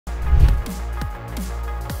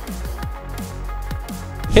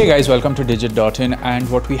Hey guys, welcome to Digit.in, and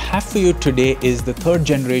what we have for you today is the third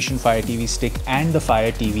generation Fire TV Stick and the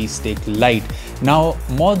Fire TV Stick Lite. Now,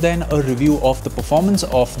 more than a review of the performance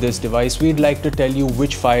of this device, we'd like to tell you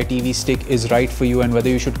which Fire TV Stick is right for you and whether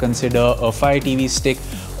you should consider a Fire TV Stick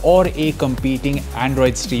or a competing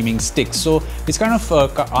Android streaming stick. So it's kind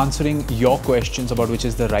of answering your questions about which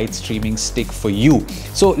is the right streaming stick for you.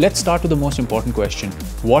 So let's start with the most important question.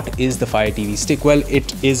 What is the Fire TV Stick? Well,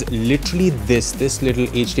 it is literally this little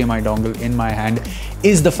HDMI dongle in my hand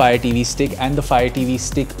is the Fire TV Stick and the Fire TV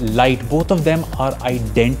Stick Lite. Both of them are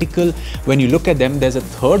identical. When you look at them, there's a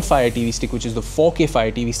third Fire TV Stick, which is the 4K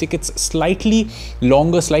Fire TV Stick. It's slightly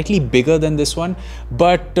longer, slightly bigger than this one,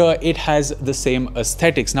 but it has the same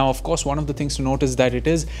aesthetics. Now, of course, one of the things to note is that it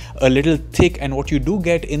is a little thick, and what you do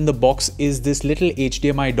get in the box is this little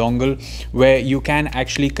HDMI dongle where you can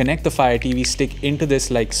actually connect the Fire TV Stick into this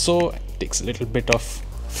like so. It takes a little bit of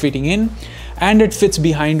fitting in, and it fits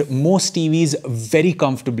behind most TVs very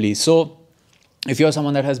comfortably. So if you're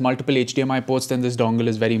someone that has multiple HDMI ports, then this dongle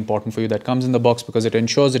is very important for you. That comes in the box because it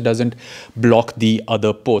ensures it doesn't block the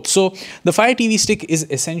other ports. So the Fire TV Stick is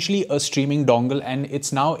essentially a streaming dongle, and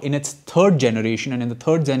it's now in its third generation. And in the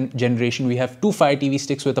third generation, we have two Fire TV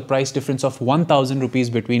Sticks with a price difference of 1,000 rupees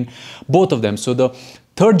between both of them. So the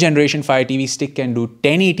third generation Fire TV Stick can do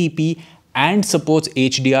 1080p and supports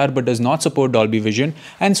HDR but does not support Dolby Vision,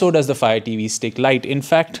 and so does the Fire TV Stick Lite. In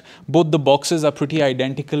fact, both the boxes are pretty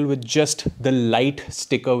identical with just the Lite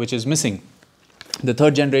sticker which is missing. The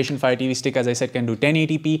third generation Fire TV Stick, as I said, can do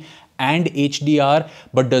 1080p and HDR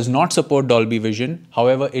but does not support Dolby Vision.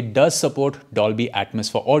 However, it does support Dolby Atmos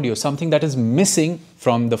for audio, something that is missing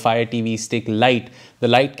from the Fire TV Stick Lite. The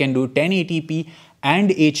Lite can do 1080p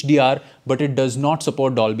and HDR, but it does not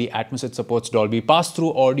support Dolby Atmos. It supports Dolby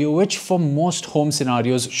pass-through audio, which for most home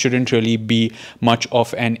scenarios shouldn't really be much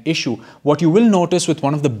of an issue. What you will notice with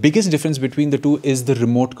one of the biggest difference between the two is the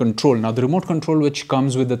remote control. Now, the remote control which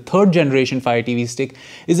comes with the third generation Fire TV Stick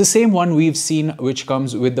is the same one we've seen which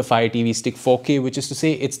comes with the Fire TV Stick 4K, which is to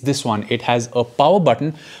say it's this one. It has a power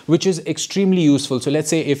button, which is extremely useful. So let's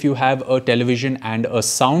say if you have a television and a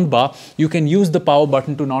sound bar, you can use the power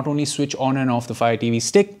button to not only switch on and off the Fire TV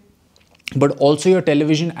Stick, but also your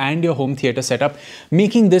television and your home theater setup,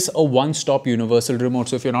 making this a one-stop universal remote.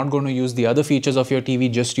 So if you're not going to use the other features of your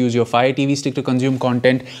TV, just use your Fire TV Stick to consume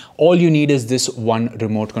content, all you need is this one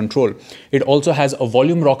remote control. It also has a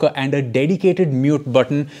volume rocker and a dedicated mute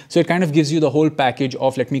button. So it kind of gives you the whole package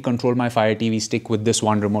of let me control my Fire TV Stick with this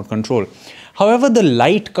one remote control. However, the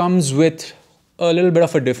Lite comes with a little bit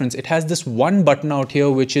of a difference. It has this one button out here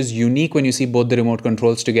which is unique when you see both the remote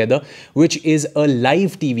controls together, which is a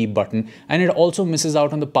live TV button, and it also misses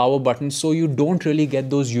out on the power button, so you don't really get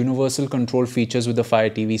those universal control features with the Fire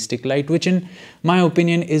TV Stick Lite, which in my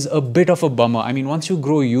opinion is a bit of a bummer. I mean, once you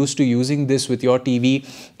grow used to using this with your TV,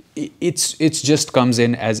 it's just comes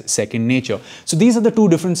in as second nature. So these are the two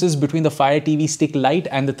differences between the Fire TV Stick Lite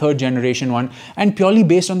and the third generation one, and purely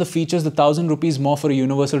based on the features, the 1,000 rupees more for a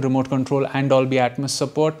universal remote control and Dolby Atmos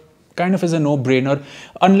support kind of is a no-brainer.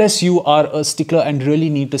 Unless you are a stickler and really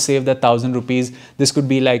need to save that 1,000 rupees, this could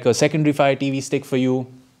be like a secondary Fire TV Stick for you,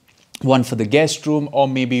 one for the guest room, or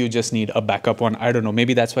maybe you just need a backup one. I don't know,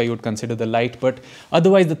 maybe that's why you would consider the Lite, but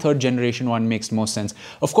otherwise the third generation one makes most sense.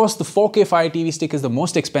 Of course, the 4K Fire TV Stick is the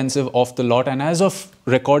most expensive of the lot, and as of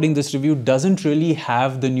recording this review, doesn't really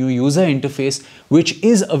have the new user interface which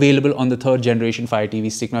is available on the third generation Fire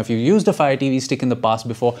TV Stick. Now, if you've used a Fire TV Stick in the past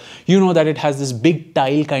before, you know that it has this big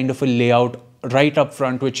tile kind of a layout right up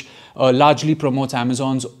front, which largely promotes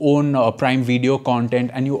Amazon's own Prime Video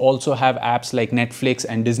content, and you also have apps like Netflix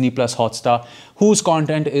and Disney Plus Hotstar whose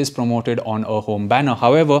content is promoted on a home banner.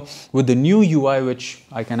 However, with the new UI, which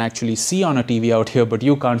I can actually see on a TV out here, but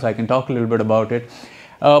you can't, so I can talk a little bit about it.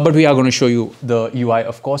 But we are going to show you the UI,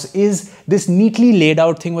 of course, is this neatly laid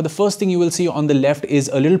out thing where the first thing you will see on the left is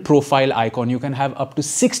a little profile icon. You can have up to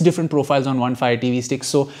 6 different profiles on one Fire TV Stick.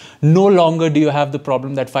 So no longer do you have the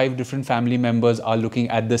problem that 5 different family members are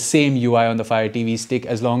looking at the same UI on the Fire TV Stick.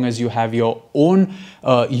 As long as you have your own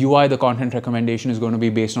UI, the content recommendation is going to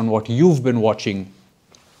be based on what you've been watching.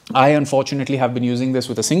 I unfortunately have been using this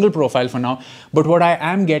with a single profile for now, but what I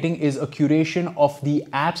am getting is a curation of the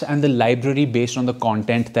apps and the library based on the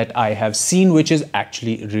content that I have seen, which is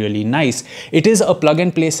actually really nice. It is a plug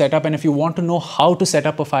and play setup, and if you want to know how to set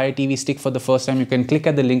up a Fire TV Stick for the first time, you can click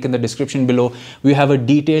at the link in the description below. We have a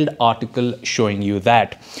detailed article showing you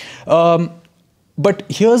that. But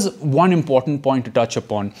here's one important point to touch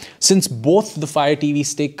upon. Since both the Fire TV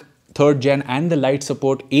Stick 3rd gen and the Lite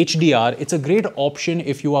support HDR. It's a great option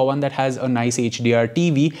if you are one that has a nice HDR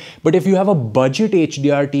TV. But if you have a budget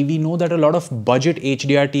HDR TV, know that a lot of budget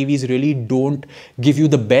HDR TVs really don't give you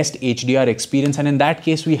the best HDR experience. And in that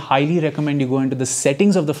case, we highly recommend you go into the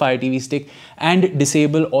settings of the Fire TV Stick and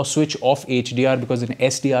disable or switch off HDR, because in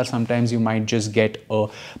SDR sometimes you might just get a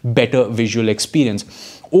better visual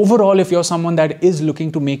experience. Overall, if you're someone that is looking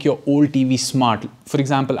to make your old TV smart, for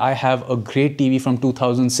example, I have a great TV from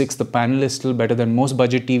 2006. The panel is still better than most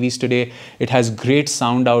budget TVs today. It has great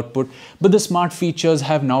sound output, but the smart features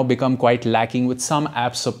have now become quite lacking, with some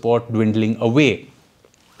app support dwindling away.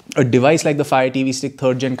 A device like the Fire TV Stick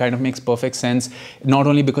 3rd gen kind of makes perfect sense, not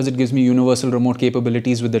only because it gives me universal remote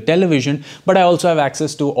capabilities with the television, but I also have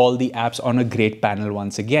access to all the apps on a great panel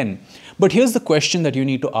once again. But here's the question that you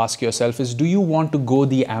need to ask yourself is, do you want to go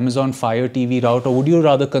the Amazon Fire TV route, or would you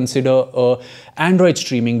rather consider a Android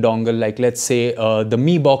streaming dongle, like let's say the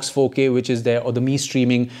Mi Box 4K, which is there, or the Mi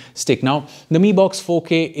streaming stick? Now, the Mi Box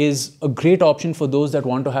 4K is a great option for those that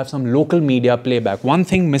want to have some local media playback. One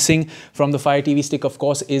thing missing from the Fire TV Stick, of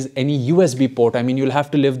course, is any USB port. I mean, you'll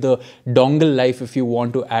have to live the dongle life if you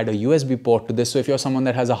want to add a USB port to this. So if you're someone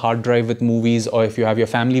that has a hard drive with movies, or if you have your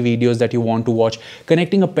family videos that you want to watch,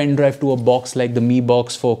 connecting a pen drive to a box like the Mi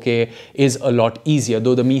Box 4K is a lot easier,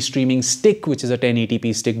 though the Mi streaming stick, which is a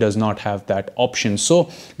 1080p stick, does not have that option. So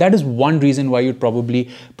that is one reason why you'd probably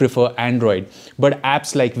prefer Android. But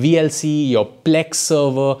apps like VLC, your Plex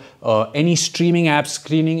server, any streaming app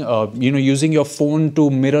screening, using your phone to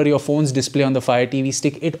mirror your phone's display on the Fire TV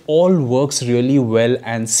Stick, it all works really well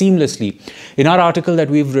and seamlessly. In our article that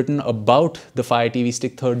we've written about the Fire TV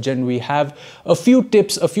Stick 3rd gen, we have a few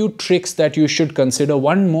tips, a few tricks that you should consider.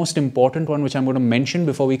 One most important one, which I'm going to mention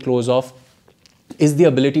before we close off, is the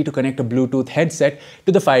ability to connect a Bluetooth headset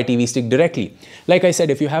to the Fire TV Stick directly. Like I said,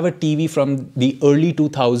 if you have a TV from the early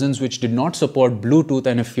 2000s which did not support Bluetooth,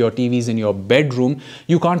 and if your TV is in your bedroom,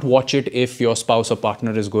 you can't watch it if your spouse or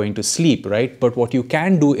partner is going to sleep, right? But what you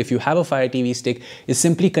can do if you have a Fire TV Stick is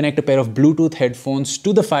simply connect a pair of Bluetooth headphones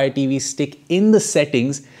to the Fire TV Stick in the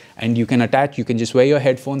settings, and you can just wear your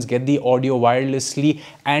headphones, get the audio wirelessly,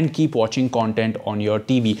 and keep watching content on your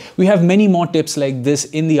TV. We have many more tips like this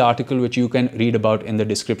in the article, which you can read about in the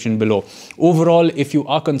description below. Overall, if you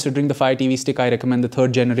are considering the Fire TV Stick, I recommend the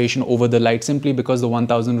 3rd generation over the Lite, simply because the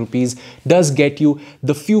 1000 rupees does get you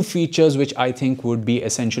the few features which I think would be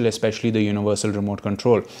essential, especially the universal remote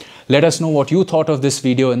control. Let us know what you thought of this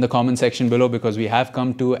video in the comment section below, because we have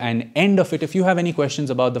come to an end of it. If you have any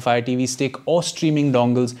questions about the Fire TV Stick or streaming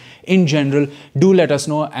dongles in general, do let us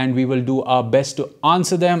know and we will do our best to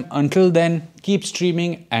answer them. Until then, keep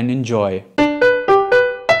streaming and enjoy.